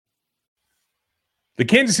The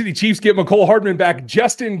Kansas City Chiefs get McCole Hardman back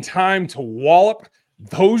just in time to wallop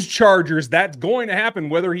those Chargers. That's going to happen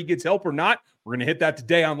whether he gets help or not. We're going to hit that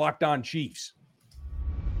today on Locked On Chiefs.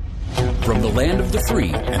 From the land of the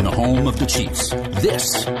free and the home of the Chiefs,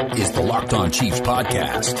 this is the Locked On Chiefs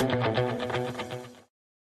podcast.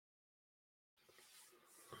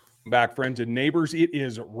 Back, friends and neighbors. It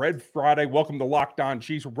is Red Friday. Welcome to Locked On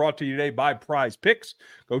Chiefs. We're brought to you today by Prize Picks.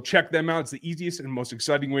 Go check them out. It's the easiest and most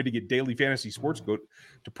exciting way to get daily fantasy sports. Go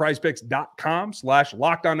to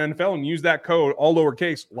prizepicks.com/LockedOnNFL and use that code, all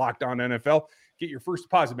lowercase, LockedOnNFL. Get your first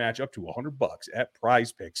deposit match up to $100 at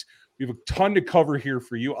Prize Picks. We have a ton to cover here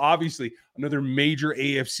for you. Obviously, another major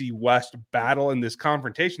AFC West battle, and this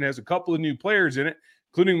confrontation has a couple of new players in it,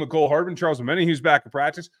 including McCole Hardman, Charles Omeni, who's back in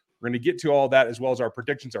practice. We're going to get to all that, as well as our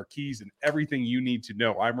predictions, our keys, and everything you need to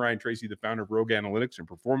know. I'm Ryan Tracy, the founder of Rogue Analytics and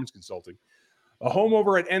Performance Consulting, a home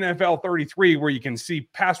over at NFL 33, where you can see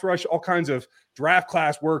pass rush, all kinds of draft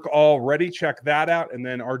class work already. Check that out. And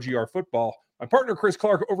then RGR Football. My partner, Chris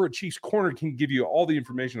Clark, over at Chiefs Corner, can give you all the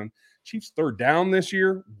information on Chiefs third down this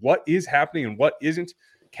year, what is happening and what isn't.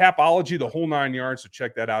 Capology, the whole 9 yards, so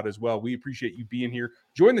check that out as well. We appreciate you being here.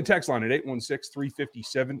 Join the text line at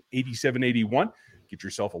 816-357-8781. Get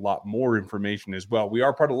yourself a lot more information as well. We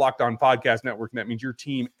are part of Locked On Podcast Network, and that means your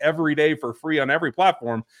team every day for free on every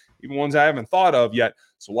platform, even ones I haven't thought of yet.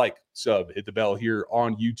 So like, sub, hit the bell here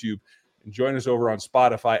on YouTube, and join us over on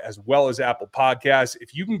Spotify as well as Apple Podcasts.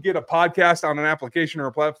 If you can get a podcast on an application or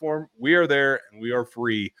a platform, we are there and we are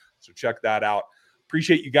free. So check that out.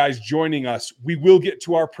 Appreciate you guys joining us. We will get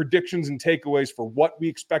to our predictions and takeaways for what we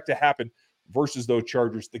expect to happen versus those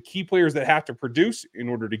Chargers. The key players that have to produce in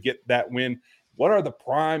order to get that win. What are the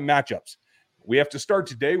prime matchups? We have to start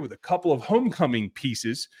today with a couple of homecoming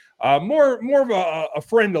pieces. More of a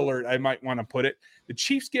friend alert, I might want to put it. The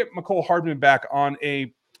Chiefs get McCole Hardman back on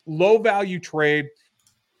a low-value trade,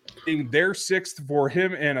 in their sixth for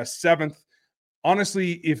him and a seventh.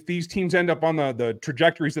 Honestly, if these teams end up on the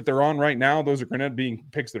trajectories that they're on right now, those are going to be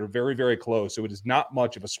picks that are very, very close. So it is not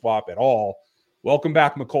much of a swap at all. Welcome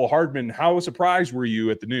back, McCole Hardman. How surprised were you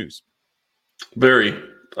at the news? Very.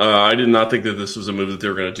 I did not think that this was a move that they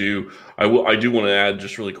were going to do. I do want to add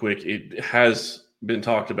just really quick, it has been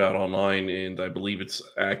talked about online, and I believe it's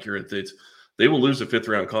accurate that they will lose a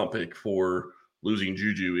fifth-round comp pick for losing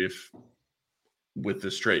Juju with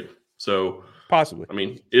this trade. So possibly. I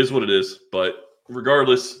mean, is what it is. But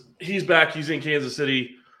regardless, he's back. He's in Kansas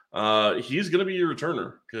City. He's going to be a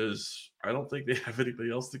returner because I don't think they have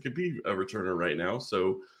anybody else that could be a returner right now.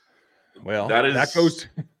 So, well, that is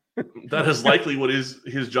likely what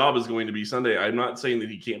his job is going to be Sunday. I'm not saying that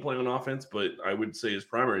he can't play on offense, but I would say his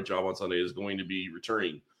primary job on Sunday is going to be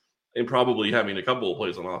returning and probably having a couple of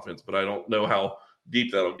plays on offense, but I don't know how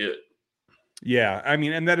deep that'll get. Yeah, I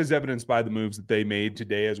mean, and that is evidenced by the moves that they made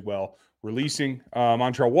today as well. Releasing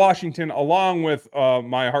Montreal Washington, along with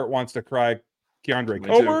my heart wants to cry, Keandre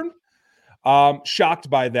Coburn.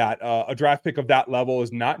 Shocked by that. A draft pick of that level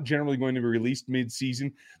is not generally going to be released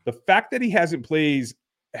mid-season. The fact that he hasn't played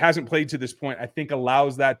to this point, I think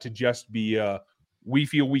allows that to just be we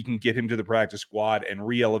feel we can get him to the practice squad and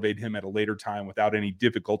re-elevate him at a later time without any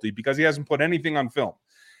difficulty because he hasn't put anything on film.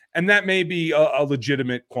 And that may be a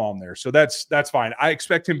legitimate qualm there. So that's fine. I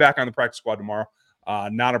expect him back on the practice squad tomorrow.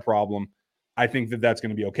 Not a problem. I think that that's going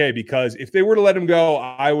to be okay because if they were to let him go,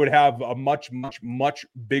 I would have a much, much, much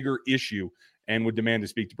bigger issue and would demand to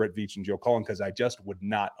speak to Brett Veach and Joe Cullen because I just would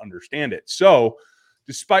not understand it. So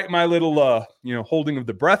despite my little, holding of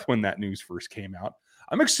the breath when that news first came out,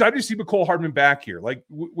 I'm excited to see McCole Hardman back here. Like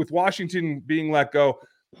with Washington being let go,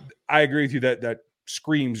 I agree with you that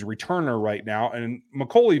screams returner right now. And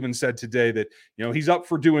McCole even said today that, he's up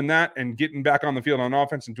for doing that and getting back on the field on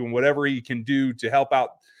offense and doing whatever he can do to help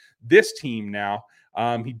out this team now.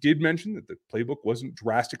 He did mention that the playbook wasn't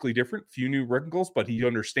drastically different, few new wrinkles, but he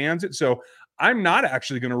understands it. So I'm not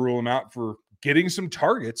actually going to rule him out for getting some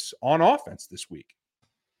targets on offense this week.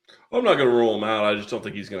 I'm not going to rule him out. I just don't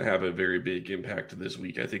think he's going to have a very big impact this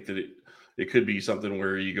week. I think that it could be something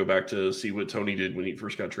where you go back to see what Tony did when he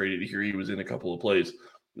first got traded. Here he was in a couple of plays.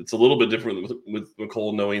 It's a little bit different with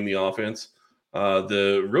McCole knowing the offense.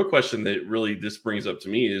 The real question that really this brings up to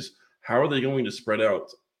me is how are they going to spread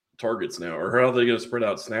out targets now? Or how are they going to spread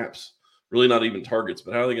out snaps? Really not even targets,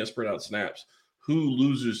 but how are they going to spread out snaps? Who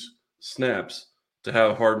loses snaps to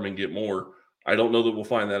have Hardman get more? I don't know that we'll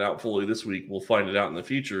find that out fully this week. We'll find it out in the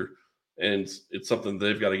future. And it's something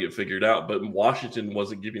they've got to get figured out. But Washington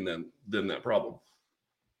wasn't giving them that problem.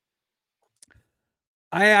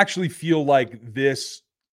 I actually feel like this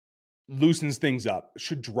loosens things up,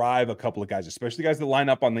 should drive a couple of guys, especially guys that line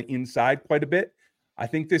up on the inside quite a bit. I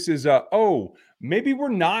think this is, maybe we're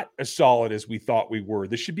not as solid as we thought we were.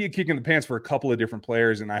 This should be a kick in the pants for a couple of different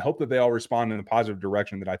players, and I hope that they all respond in a positive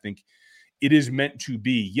direction that I think it is meant to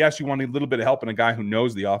be. Yes, you want a little bit of help in a guy who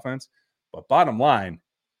knows the offense, but bottom line,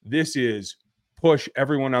 this is push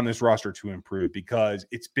everyone on this roster to improve because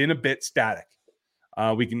it's been a bit static.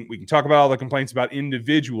 We can talk about all the complaints about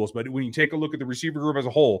individuals, but when you take a look at the receiver group as a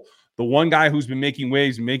whole, the one guy who's been making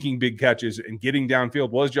waves, making big catches, and getting downfield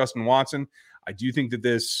was Justin Watson. I do think that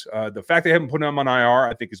this, the fact they haven't put him on IR,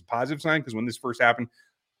 I think is a positive sign because when this first happened,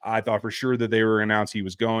 I thought for sure that they were announced he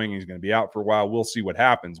was going. He's going to be out for a while. We'll see what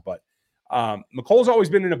happens. But McColl's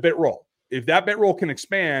always been in a bit role. If that bit role can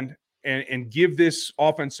expand and give this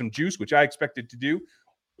offense some juice, which I expect it to do,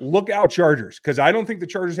 look out Chargers, because I don't think the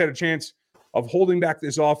Chargers had a chance of holding back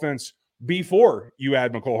this offense before you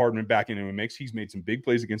add McCole Hardman back into a mix. He's made some big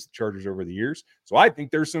plays against the Chargers over the years. So I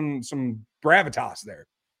think there's some gravitas there.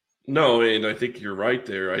 No, and I think you're right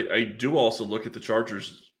there. I do also look at the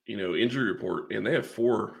Chargers, injury report, and they have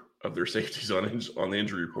 4 of their safeties on the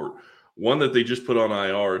injury report. One that they just put on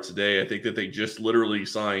IR today. I think that they just literally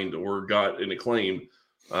signed or got an acclaim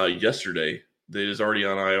yesterday that is already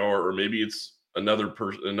on IR, or maybe it's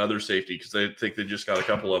another safety because I think they just got a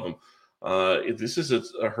couple of them. This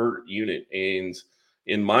is a hurt unit, and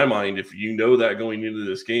in my mind, if you know that going into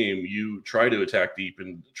this game, you try to attack deep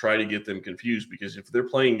and try to get them confused, because if they're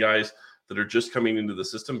playing guys that are just coming into the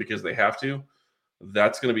system because they have to,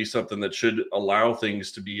 that's going to be something that should allow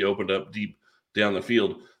things to be opened up deep down the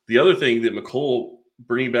field. The other thing that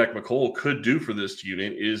bringing back McCole could do for this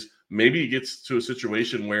unit is maybe it gets to a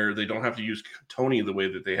situation where they don't have to use Tony the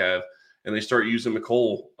way that they have, and they start using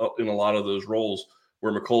McCole in a lot of those roles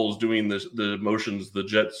where McCole is doing the motions, the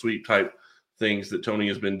jet sweep type things that Tony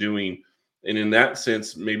has been doing. And in that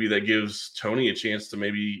sense, maybe that gives Tony a chance to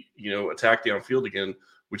maybe, attack downfield again,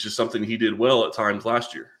 which is something he did well at times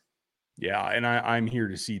last year. Yeah, and I'm here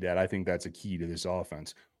to see that. I think that's a key to this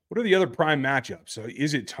offense. What are the other prime matchups?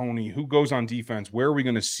 Is it Tony? Who goes on defense? Where are we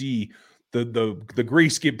going to see the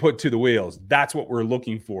grease get put to the wheels? That's what we're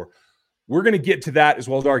looking for. We're going to get to that as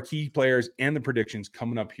well as our key players and the predictions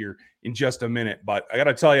coming up here in just a minute. But I got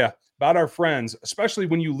to tell you about our friends, especially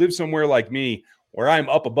when you live somewhere like me, where I'm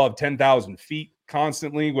up above 10,000 feet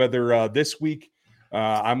constantly, whether this week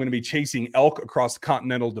I'm going to be chasing elk across the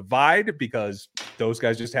Continental Divide because those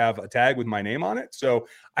guys just have a tag with my name on it. So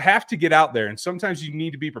I have to get out there, and sometimes you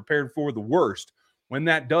need to be prepared for the worst. When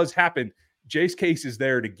that does happen, Jace Case is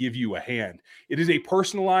there to give you a hand. It is a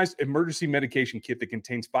personalized emergency medication kit that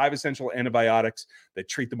contains 5 essential antibiotics that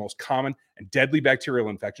treat the most common and deadly bacterial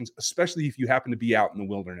infections, especially if you happen to be out in the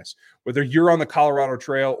wilderness. Whether you're on the Colorado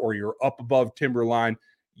Trail or you're up above timberline,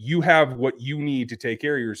 you have what you need to take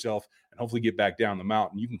care of yourself and hopefully get back down the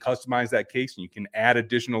mountain. You can customize that case, and you can add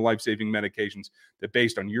additional life-saving medications that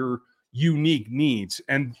based on your unique needs.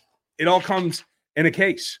 And it all comes in a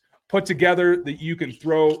case put together that you can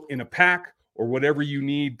throw in a pack or whatever you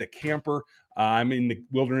need, the camper. I'm in the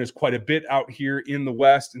wilderness quite a bit out here in the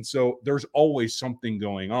West, and so there's always something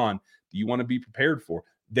going on that you want to be prepared for.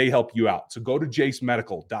 They help you out. So go to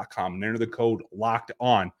jacemedical.com and enter the code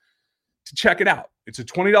LOCKEDON to check it out. It's a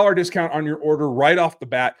 $20 discount on your order right off the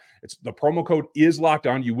bat. The promo code is locked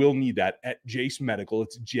on. You will need that at Jace Medical.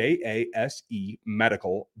 It's JASE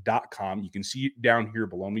medical.com. You can see it down here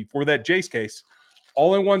below me for that Jace case.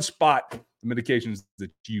 All in one spot, the medications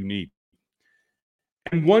that you need.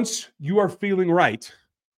 And once you are feeling right,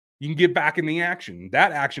 you can get back in the action.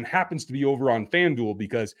 That action happens to be over on FanDuel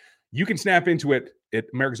because you can snap into it at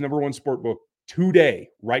America's #1 sportbook today,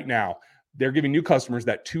 right now. They're giving new customers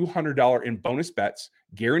that $200 in bonus bets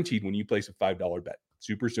guaranteed when you place a $5 bet.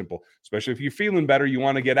 Super simple, especially if you're feeling better, you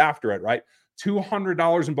want to get after it, right?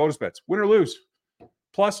 $200 in bonus bets, win or lose.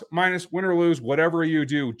 Plus, minus, win or lose, whatever you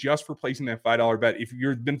do, just for placing that $5 bet. If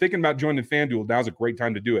you've been thinking about joining FanDuel, now's a great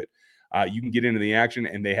time to do it. You can get into the action,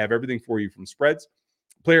 and they have everything for you from spreads,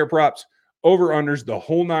 player props, over-unders, the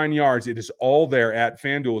whole 9 yards. It is all there at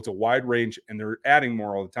FanDuel. It's a wide range, and they're adding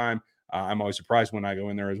more all the time. I'm always surprised when I go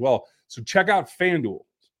in there as well. So check out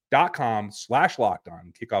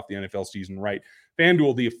FanDuel.com/lockedon. Kick off the NFL season right.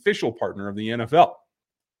 FanDuel, the official partner of the NFL.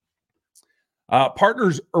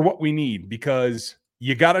 Partners are what we need because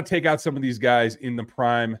you got to take out some of these guys in the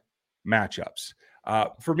prime matchups.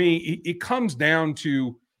 For me, it comes down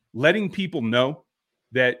to letting people know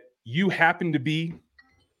that you happen to be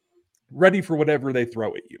ready for whatever they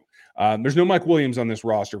throw at you. There's no Mike Williams on this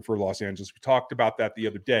roster for Los Angeles. We talked about that the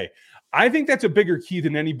other day. I think that's a bigger key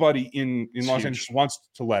than anybody in Los Angeles wants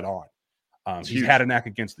to let on. He's had a knack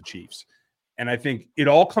against the Chiefs. And I think it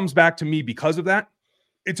all comes back to me because of that.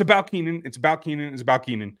 It's about Keenan. It's about Keenan. It's about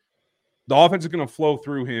Keenan. The offense is going to flow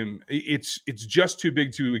through him. It's just too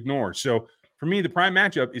big to ignore. So for me, the prime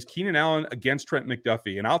matchup is Keenan Allen against Trent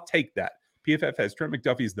McDuffie, and I'll take that. PFF has Trent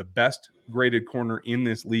McDuffie is the best graded corner in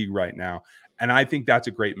this league right now, and I think that's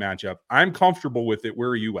a great matchup. I'm comfortable with it. Where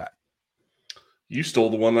are you at? You stole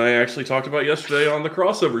the one I actually talked about yesterday on the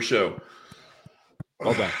crossover show.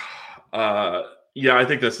 Well done. Yeah, I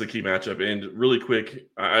think that's the key matchup. And really quick,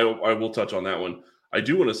 I will touch on that one. I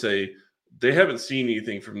do want to say they haven't seen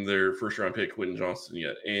anything from their first-round pick, Quentin Johnston,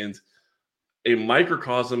 yet. And a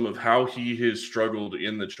microcosm of how he has struggled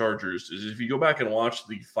in the Chargers is if you go back and watch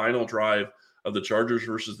the final drive of the Chargers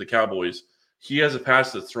versus the Cowboys, he has a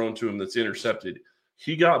pass that's thrown to him that's intercepted.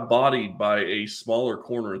 He got bodied by a smaller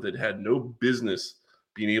corner that had no business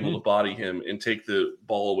being able to body him and take the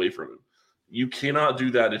ball away from him. You cannot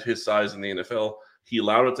do that at his size in the NFL. He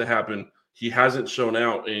allowed it to happen. He hasn't shown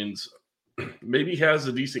out, and maybe he has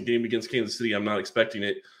a decent game against Kansas City. I'm not expecting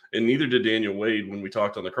it, and neither did Daniel Wade when we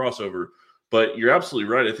talked on the crossover. But you're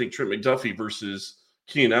absolutely right. I think Trent McDuffie versus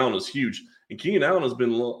Keenan Allen is huge. And Keenan Allen has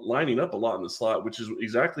been lining up a lot in the slot, which is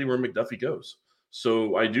exactly where McDuffie goes.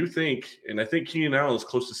 So I do think, and I think Keenan Allen is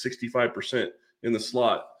close to 65% in the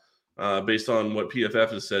slot based on what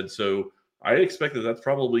PFF has said. So I expect that that's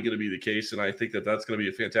probably going to be the case, and I think that that's going to be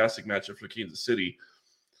a fantastic matchup for Kansas City.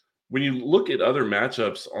 When you look at other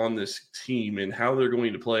matchups on this team and how they're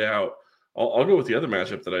going to play out, I'll go with the other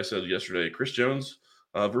matchup that I said yesterday, Chris Jones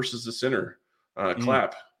versus the center,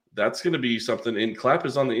 Clapp. That's going to be something, and Clapp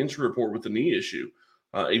is on the injury report with the knee issue,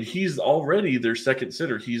 and he's already their second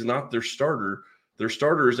center. He's not their starter. Their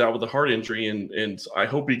starter is out with a heart injury, and I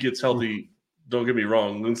hope he gets healthy. Don't get me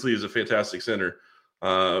wrong. Lindsley is a fantastic center.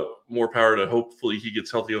 More power to hopefully he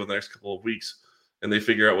gets healthy over the next couple of weeks and they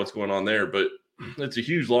figure out what's going on there. But it's a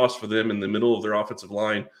huge loss for them in the middle of their offensive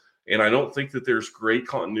line. And I don't think that there's great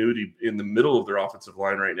continuity in the middle of their offensive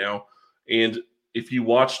line right now. And if you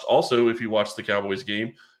watched the Cowboys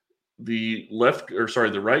game, the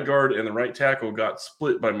right guard and the right tackle got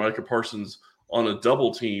split by Micah Parsons on a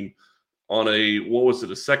double team on a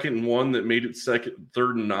 2nd and 1 that made it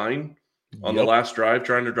 3rd and 9 on the last drive,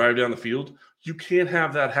 trying to drive down the field. You can't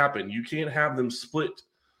have that happen. You can't have them split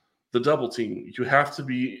the double team. You have to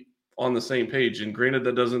be on the same page. And granted,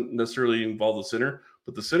 that doesn't necessarily involve the center,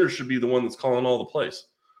 but the center should be the one that's calling all the plays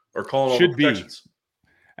or calling all the protections.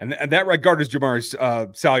 And that right guard is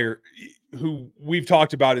Jamar Salyer, who we've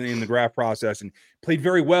talked about in the draft process and played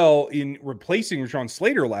very well in replacing Rashawn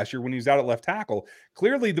Slater last year when he was out at left tackle.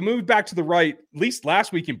 Clearly, the move back to the right, at least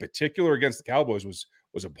last week in particular against the Cowboys, was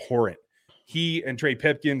abhorrent. He and Trey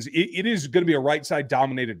Pipkins, it is going to be a right side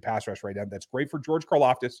dominated pass rush right now. That's great for George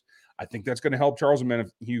Karlaftis. I think that's going to help Charles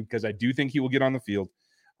Omenihu because I do think he will get on the field.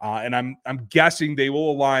 And I'm guessing they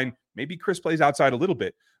will align. Maybe Chris plays outside a little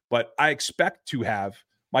bit, but I expect to have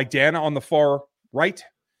Mike Dana on the far right,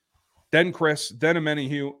 then Chris, then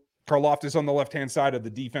Omenihu, Karlaftis on the left-hand side of the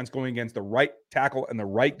defense going against the right tackle and the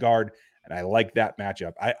right guard. And I like that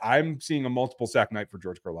matchup. I'm seeing a multiple sack night for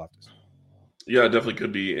George Karlaftis. Yeah, it definitely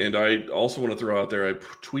could be. And I also want to throw out there, I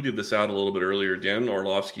tweeted this out a little bit earlier. Dan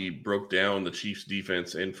Orlovsky broke down the Chiefs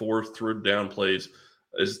defense and 4 third down plays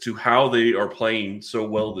as to how they are playing so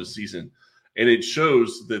well this season. And it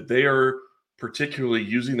shows that they are particularly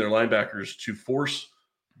using their linebackers to force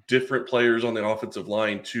different players on the offensive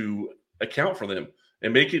line to account for them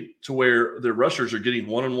and make it to where their rushers are getting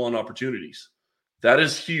one-on-one opportunities. That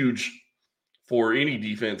is huge for any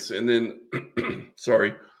defense. And then,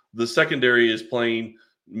 the secondary is playing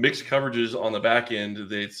mixed coverages on the back end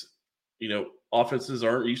that's, offenses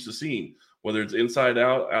aren't used to seeing, whether it's inside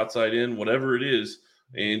out, outside in, whatever it is.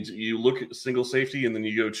 And you look at single safety and then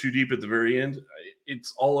you go too deep at the very end.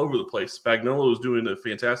 It's all over the place. Spagnuolo is doing a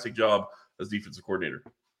fantastic job as defensive coordinator.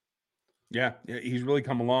 Yeah, he's really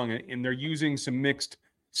come along. And they're using some mixed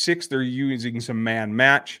six. They're using some man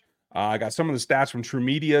match. I got some of the stats from True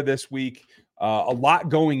Media this week. A lot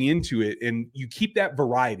going into it, and you keep that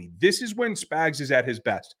variety. This is when Spags is at his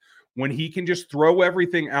best, when he can just throw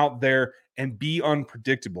everything out there and be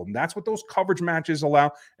unpredictable. And that's what those coverage matches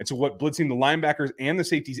allow. And so what blitzing the linebackers and the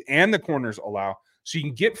safeties and the corners allow, so you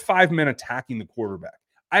can get 5 men attacking the quarterback.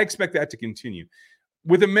 I expect that to continue.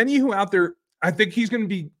 With Omenihu out there, I think he's going to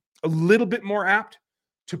be a little bit more apt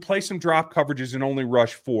to play some drop coverages and only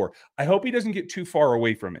rush 4. I hope he doesn't get too far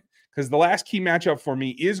away from it, because the last key matchup for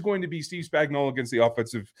me is going to be Steve Spagnuolo against the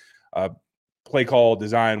offensive play call,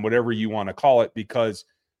 design, whatever you want to call it, because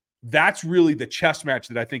that's really the chess match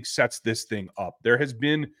that I think sets this thing up. There has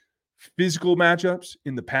been physical matchups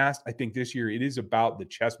in the past. I think this year it is about the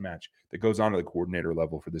chess match that goes on to the coordinator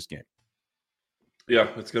level for this game. Yeah,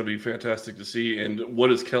 it's going to be fantastic to see. And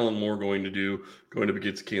what is Kellen Moore going to do going up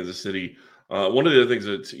against Kansas City? One of the other things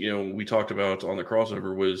that we talked about on the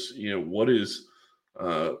crossover was what is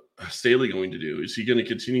Staley going to do? Is he going to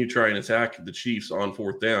continue to try and attack the Chiefs on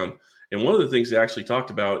fourth down? And one of the things they actually talked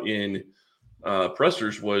about in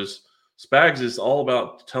pressers was Spags is all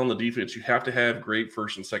about telling the defense you have to have great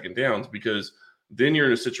first and second downs, because then you're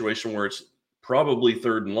in a situation where it's probably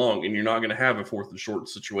third and long and you're not going to have a fourth and short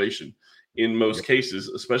situation in most cases,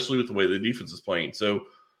 especially with the way the defense is playing. So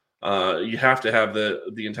you have to have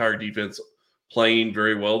the entire defense playing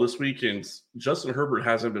very well this week. And Justin Herbert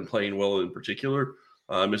hasn't been playing well in particular.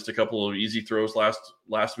 Missed a couple of easy throws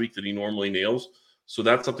last week that he normally nails. So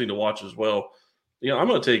that's something to watch as well. I'm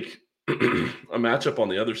going to take a matchup on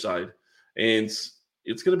the other side, and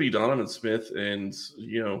it's going to be Donovan Smith and,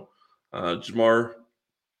 Jamar.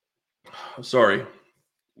 Sorry,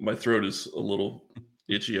 my throat is a little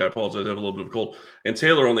itchy. I apologize. I have a little bit of a cold. And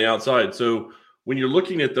Taylor on the outside. So when you're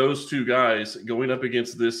looking at those two guys going up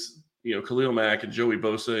against this, Khalil Mack and Joey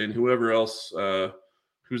Bosa and whoever else,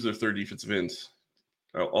 who's their third defensive ends?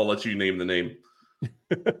 I'll let you name the name.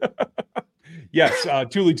 Yes,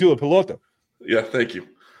 Tuli Tuipulotu. Yeah, thank you.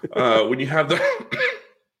 When you have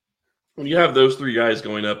those three guys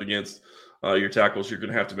going up against your tackles, you're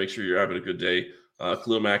going to have to make sure you're having a good day.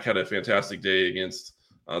 Khalil Mack had a fantastic day against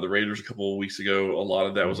the Raiders a couple of weeks ago. A lot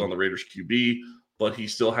of that was on the Raiders QB, but he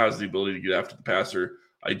still has the ability to get after the passer.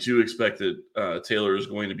 I do expect that Taylor is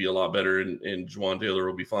going to be a lot better, and Juwan Taylor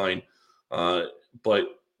will be fine. But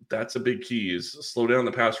that's a big key, is slow down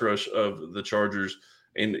the pass rush of the Chargers.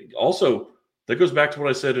 And also, that goes back to what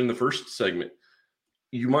I said in the first segment.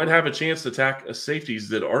 You might have a chance to attack safeties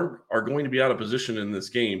that are going to be out of position in this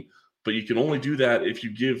game, but you can only do that if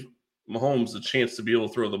you give Mahomes the chance to be able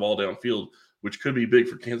to throw the ball downfield, which could be big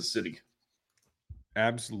for Kansas City.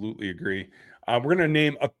 Absolutely agree. We're going to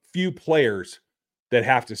name a few players that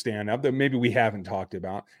have to stand up that maybe we haven't talked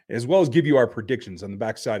about, as well as give you our predictions on the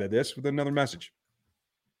backside of this with another message.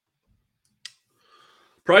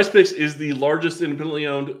 PrizePicks is the largest independently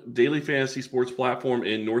owned daily fantasy sports platform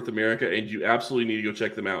in North America, and you absolutely need to go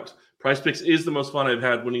check them out. PrizePicks is the most fun I've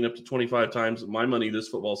had, winning up to 25 times my money this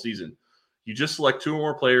football season. You just select two or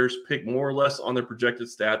more players, pick more or less on their projected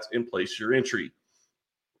stats, and place your entry.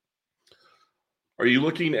 Are you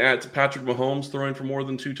looking at Patrick Mahomes throwing for more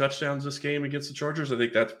than 2 touchdowns this game against the Chargers? I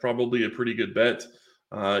think that's probably a pretty good bet.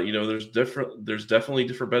 There's definitely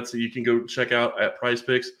different bets that you can go check out at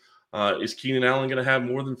PrizePicks. Is Keenan Allen going to have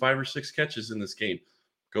more than 5 or 6 catches in this game?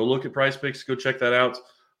 Go look at PrizePicks. Go check that out.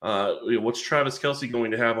 What's Travis Kelce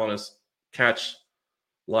going to have on his catch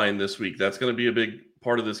line this week? That's going to be a big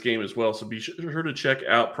part of this game as well. So be sure to check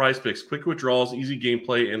out PrizePicks. Quick withdrawals, easy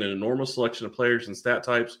gameplay, and an enormous selection of players and stat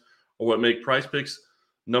types are what make PrizePicks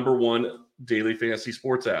 #1 daily fantasy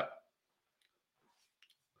sports app.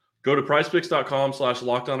 Go to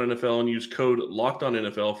prizepicks.com/LockedOnNFL and use code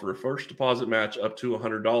LockedOnNFL for a first deposit match up to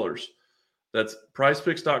 $100. That's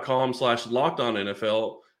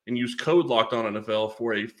prizepicks.com/LockedOnNFL and use code LockedOnNFL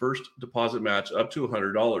for a first deposit match up to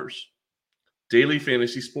 $100. Daily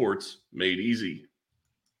fantasy sports made easy.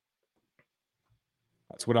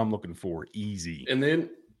 That's what I'm looking for. Easy. And then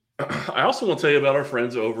I also want to tell you about our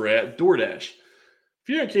friends over at DoorDash. If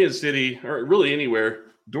you're in Kansas City or really anywhere,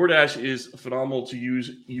 DoorDash is phenomenal to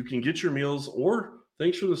use. You can get your meals or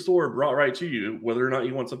things from the store brought right to you, whether or not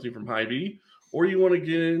you want something from Hy-Vee or you want to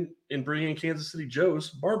get in and bring in Kansas City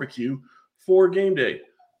Joe's barbecue for game day.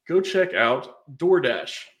 Go check out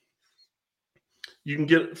DoorDash. You can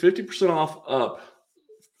get 50% off up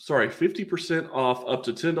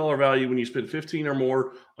to $10 value when you spend $15 or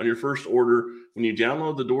more on your first order when you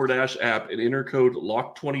download the DoorDash app and enter code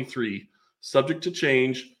LOCK23. Subject to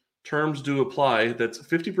change. Terms do apply. That's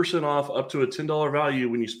 50% off up to a $10 value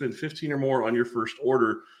when you spend $15 or more on your first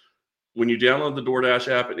order when you download the DoorDash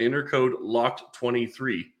app and enter code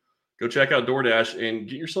LOCKED23. Go check out DoorDash and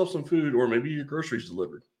get yourself some food or maybe your groceries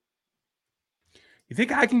delivered. You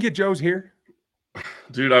think I can get Joe's here?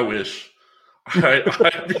 Dude, I wish.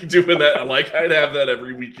 I'd be doing that. Like, I'd have that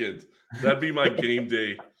every weekend. That'd be my game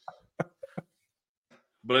day.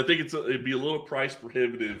 But I think it'd be a little price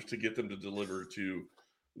prohibitive to get them to deliver to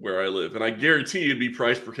where I live. And I guarantee it'd be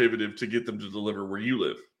price prohibitive to get them to deliver where you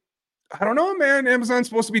live. I don't know, man. Amazon's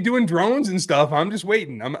supposed to be doing drones and stuff. I'm just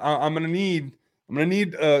waiting. I'm gonna need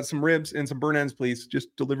some ribs and some burnt ends, please.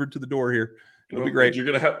 Just delivered to the door here. It'll be great. You're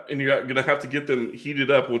gonna have to get them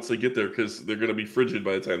heated up once they get there because they're gonna be frigid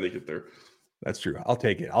by the time they get there. That's true. I'll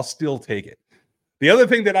take it. I'll still take it. The other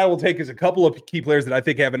thing that I will take is a couple of key players that I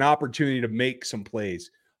think have an opportunity to make some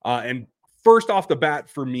plays. And first off the bat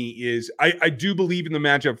for me is I do believe in the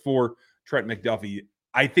matchup for Trent McDuffie.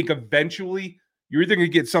 I think eventually you're either going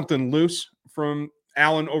to get something loose from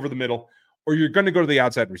Allen over the middle, or you're going to go to the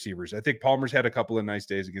outside receivers. I think Palmer's had a couple of nice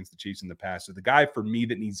days against the Chiefs in the past. So the guy for me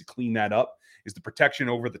that needs to clean that up is the protection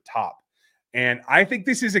over the top. And I think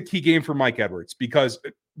this is a key game for Mike Edwards because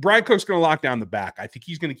Brian Cook's going to lock down the back. I think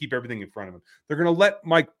he's going to keep everything in front of him. They're going to let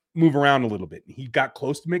Mike move around a little bit. He got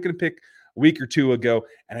close to making a pick a week or two ago,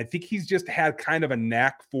 and I think he's just had kind of a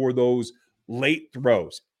knack for those late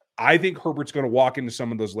throws. I think Herbert's going to walk into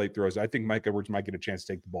some of those late throws. I think Mike Edwards might get a chance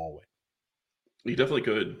to take the ball away. He definitely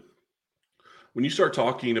could. When you start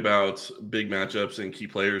talking about big matchups and key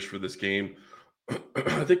players for this game,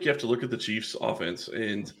 I think you have to look at the Chiefs' offense.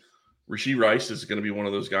 And Rashee Rice is going to be one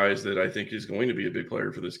of those guys that I think is going to be a big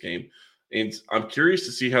player for this game. And I'm curious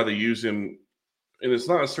to see how they use him. And it's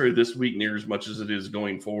not necessarily this week near as much as it is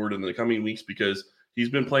going forward in the coming weeks because he's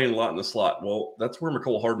been playing a lot in the slot. Well, that's where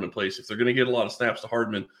McCole Hardman plays. If they're going to get a lot of snaps to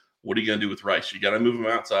Hardman, what are you going to do with Rice? You got to move him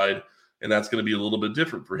outside, and that's going to be a little bit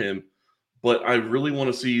different for him. But I really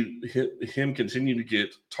want to see him continue to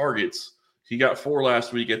get targets. He got 4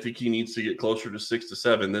 last week. I think he needs to get closer to 6 to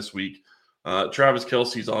 7 this week. Travis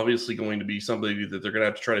Kelce's obviously going to be somebody that they're going to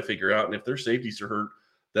have to try to figure out. And if their safeties are hurt,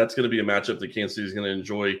 that's going to be a matchup that Kansas City is going to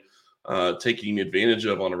enjoy taking advantage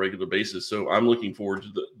of on a regular basis. So I'm looking forward to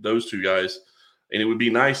those two guys. And it would be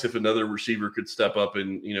nice if another receiver could step up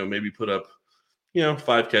and, maybe put up,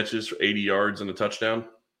 5 catches for 80 yards and a touchdown.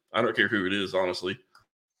 I don't care who it is, honestly.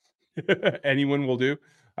 Anyone will do.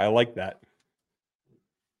 I like that.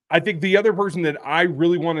 I think the other person that I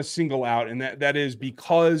really want to single out, and that is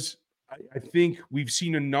because I think we've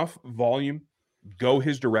seen enough volume go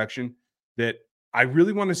his direction that I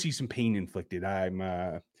really want to see some pain inflicted. I'm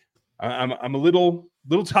a little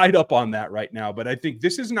tied up on that right now, but I think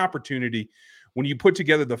this is an opportunity when you put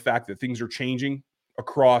together the fact that things are changing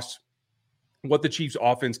across what the Chiefs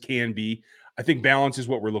offense can be. I think balance is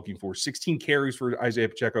what we're looking for. 16 carries for Isaiah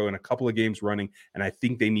Pacheco in a couple of games running, and I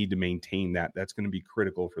think they need to maintain that. That's going to be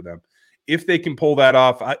critical for them. If they can pull that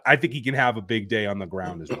off, I think he can have a big day on the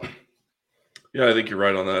ground as well. Yeah, I think you're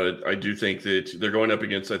right on that. I do think that they're going up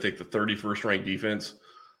against, I think, the 31st ranked defense.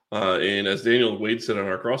 And as Daniel Wade said on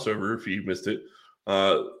our crossover, if you missed it,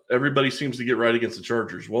 everybody seems to get right against the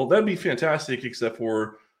Chargers. Well, that'd be fantastic, except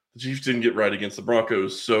for the Chiefs didn't get right against the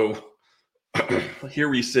Broncos. So here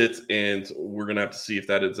we sit, and we're going to have to see if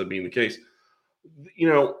that ends up being the case.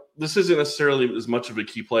 This isn't necessarily as much of a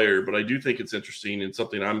key player, but I do think it's interesting, and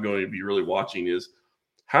something I'm going to be really watching is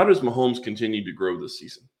how does Mahomes continue to grow this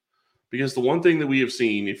season? Because the one thing that we have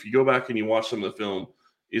seen, if you go back and you watch some of the film,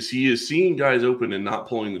 is he is seeing guys open and not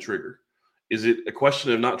pulling the trigger. Is it a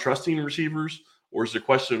question of not trusting receivers, or is it a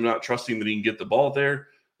question of not trusting that he can get the ball there?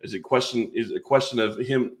 Is it a question of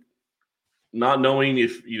him not knowing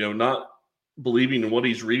if, not believing in what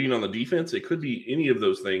he's reading on the defense? It could be any of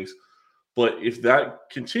those things. But if that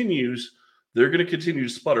continues, they're going to continue to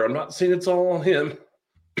sputter. I'm not saying it's all on him,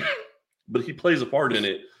 but he plays a part in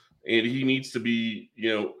it. And he needs to be,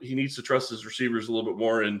 he needs to trust his receivers a little bit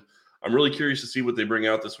more. And I'm really curious to see what they bring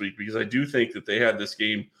out this week, because I do think that they had this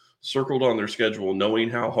game circled on their schedule, knowing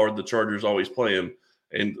how hard the Chargers always play them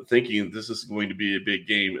and thinking this is going to be a big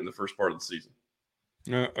game in the first part of the season.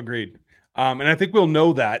 Agreed. And I think we'll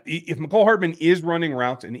know that if McCole Hardman is running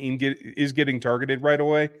routes and is getting targeted right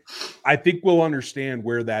away, I think we'll understand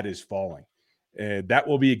where that is falling. That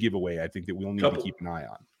will be a giveaway, I think, that we'll need to keep an eye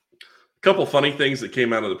on. A couple funny things that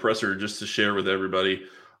came out of the presser just to share with everybody.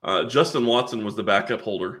 Justin Watson was the backup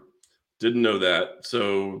holder. Didn't know that.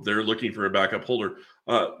 So they're looking for a backup holder.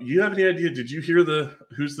 You have any idea? Did you hear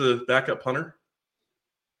who's the backup punter?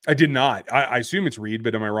 I did not. I assume it's Reed,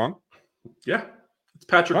 but am I wrong? Yeah. It's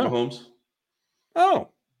Patrick Mahomes. Oh,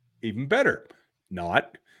 even better.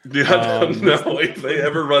 Not. Yeah, no. If they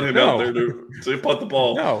ever run him out there to punt the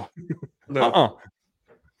ball. No.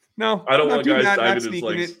 No. I don't want guys diving his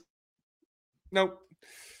legs. Nope.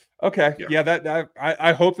 Okay. Yeah. That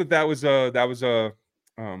I hope that was a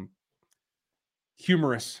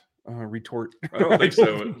humorous retort. I don't think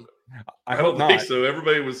so. I don't think so.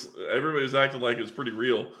 Everybody was acting like it was pretty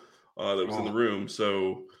real. That was in the room.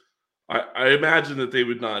 So I imagine that they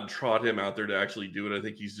would not trot him out there to actually do it. I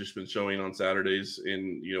think he's just been showing on Saturdays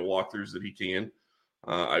in walkthroughs that he can.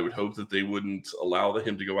 I would hope that they wouldn't allow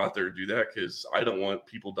him to go out there and do that, because I don't want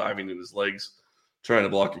people diving in his legs trying to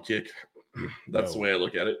block a kick. That's the way I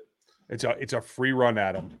look at it. It's a free run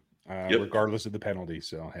at him, regardless of the penalty.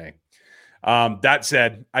 So hey, that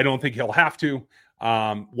said, I don't think he'll have to.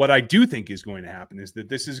 What I do think is going to happen is that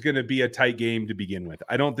this is going to be a tight game to begin with.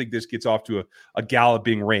 I don't think this gets off to a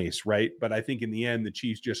galloping race, right? But I think in the end, the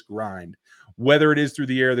Chiefs just grind. Whether it is through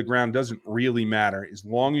the air or the ground doesn't really matter. As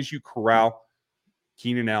long as you corral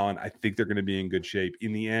Keenan Allen, I think they're going to be in good shape.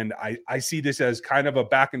 In the end, I see this as kind of a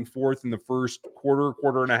back and forth in the first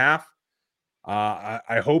quarter and a half.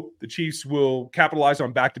 I hope the Chiefs will capitalize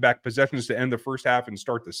on back-to-back possessions to end the first half and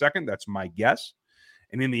start the second. That's my guess.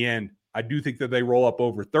 And in the end, I do think that they roll up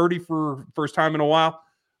over 30 for first time in a while.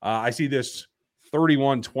 I see this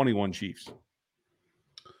 31-21 Chiefs.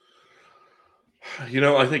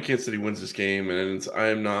 I think Kansas City wins this game, and I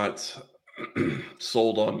am not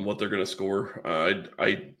sold on what they're going to score.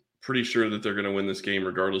 I'm pretty sure that they're going to win this game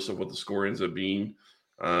regardless of what the score ends up being.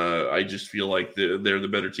 I just feel like they're the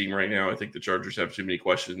better team right now. I think the Chargers have too many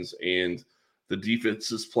questions, and the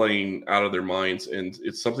defense is playing out of their minds, and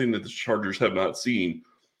it's something that the Chargers have not seen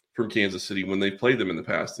from Kansas City when they played them in the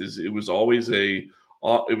past. It was always a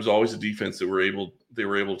defense that they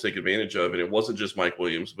were able to take advantage of, and it wasn't just Mike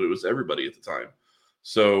Williams, but it was everybody at the time.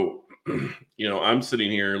 So, I'm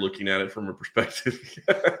sitting here looking at it from a perspective.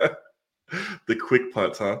 The quick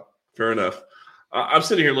punts, huh? Fair enough. I'm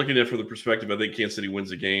sitting here looking at it from the perspective. I think Kansas City wins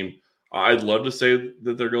the game. I'd love to say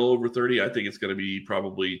that they're going over 30. I think it's going to be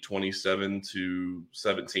probably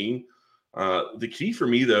 27-17. The key for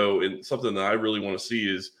me, though, and something that I really want to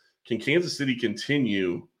see is, can Kansas City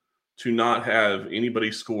continue to not have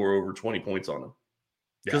anybody score over 20 points on them?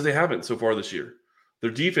 Because they haven't so far this year.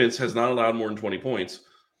 Their defense has not allowed more than 20 points.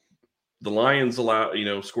 The Lions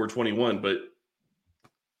scored 21, but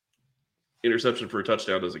interception for a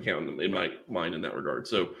touchdown doesn't count in my mind in that regard.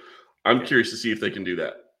 So I'm curious to see if they can do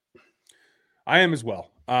that. I am as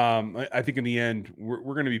well. I think in the end,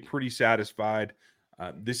 we're going to be pretty satisfied.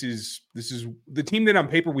 This is the team that on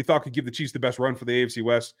paper we thought could give the Chiefs the best run for the AFC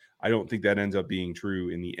West. I don't think that ends up being true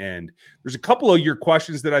in the end. There's a couple of your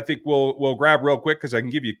questions that I think we'll grab real quick because I can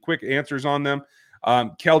give you quick answers on them.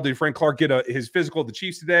 Kel, did Frank Clark get his physical at the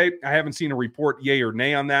Chiefs today? I haven't seen a report, yay or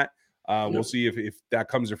nay, on that. We'll see if that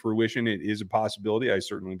comes to fruition. It is a possibility, I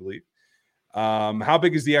certainly believe. How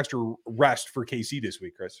big is the extra rest for KC this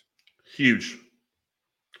week, Chris? Huge.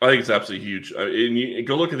 I think it's absolutely huge. And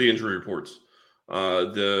go look at the injury reports.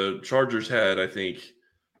 The Chargers had, I think,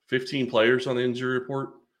 15 players on the injury report.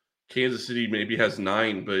 Kansas City maybe has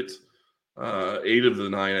 9, but 8 of the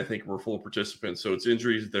 9, I think, were full participants. So it's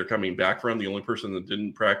injuries that they're coming back from. The only person that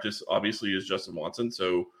didn't practice, obviously, is Justin Watson.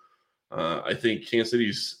 So I think Kansas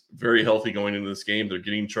City's very healthy going into this game. They're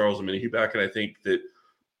getting Charles Omenihu back, and I think that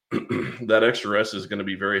that extra rest is going to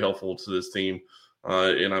be very helpful to this team.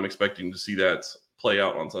 And I'm expecting to see that play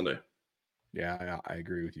out on Sunday. Yeah, I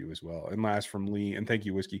agree with you as well. And last from Lee, and thank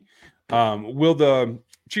you, Whiskey. Will the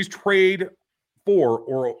Chiefs trade for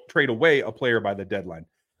or trade away a player by the deadline?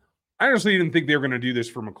 I honestly didn't think they were going to do this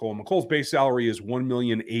for McCole. McCole's base salary is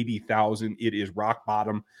 $1,080,000. It is rock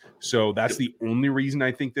bottom. So that's the only reason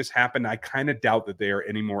I think this happened. I kind of doubt that they are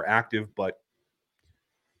any more active, but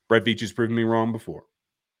Brett Veach has proven me wrong before.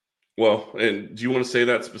 Well, and do you want to say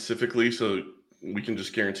that specifically so we can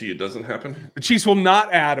just guarantee it doesn't happen? The Chiefs will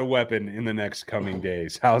not add a weapon in the next coming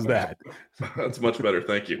days. How's that? That's much better.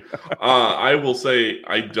 Thank you. I will say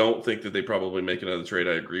I don't think that they probably make another trade.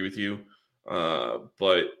 I agree with you.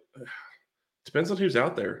 But it depends on who's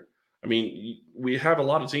out there. I mean, we have a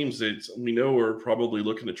lot of teams that we know are probably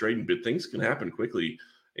looking to trade, but things can happen quickly.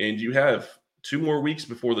 And you have 2 more weeks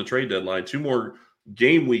before the trade deadline, 2 more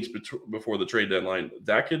game weeks before the trade deadline.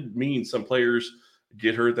 That could mean some players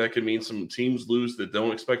get hurt. That could mean some teams lose that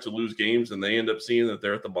don't expect to lose games, and they end up seeing that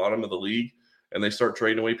they're at the bottom of the league, and they start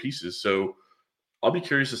trading away pieces. So I'll be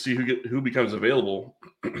curious to see who becomes available.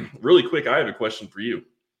 Really quick, I have a question for you.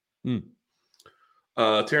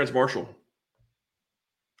 Terrence Marshall.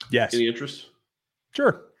 Yes. Any interest?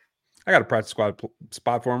 Sure. I got a practice squad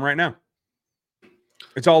spot for him right now.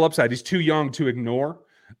 It's all upside. He's too young to ignore.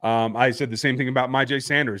 I said the same thing about Myjai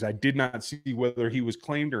Sanders. I did not see whether he was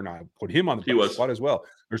claimed or not. I put him on the practice squad as well.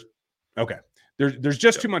 There's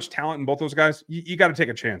just too much talent in both those guys. You got to take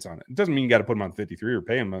a chance on it. It doesn't mean you got to put him on 53 or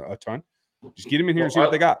pay him a ton. Just get him in here and see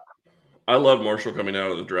what they got. I love Marshall coming out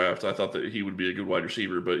of the draft. I thought that he would be a good wide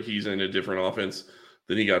receiver, but he's in a different offense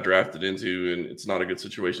than he got drafted into, and it's not a good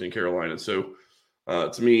situation in Carolina. So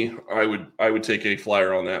to me, I would take a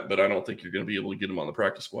flyer on that, but I don't think you're going to be able to get him on the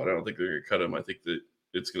practice squad. I don't think they're going to cut him. I think that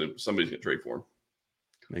somebody's going to trade for him.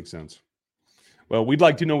 Makes sense. Well, we'd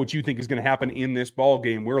like to know what you think is going to happen in this ball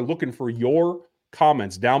game. We're looking for your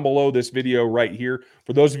comments down below this video right here.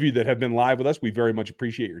 For those of you that have been live with us, we very much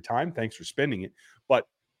appreciate your time. Thanks for spending it. But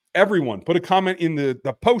everyone, put a comment in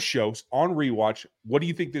the post shows on Rewatch. What do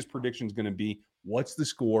you think this prediction is going to be? What's the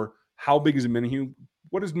score? How big is a Minihue?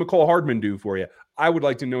 What does McCall Hardman do for you? I would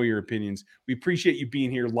like to know your opinions. We appreciate you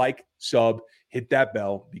being here. Like, sub, hit that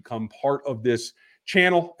bell, become part of this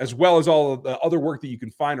channel, as well as all of the other work that you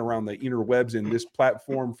can find around the interwebs and this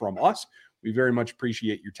platform from us. We very much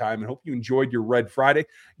appreciate your time and hope you enjoyed your Red Friday.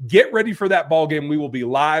 Get ready for that ball game. We will be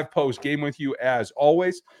live post-game with you as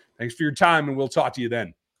always. Thanks for your time, and we'll talk to you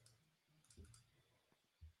then.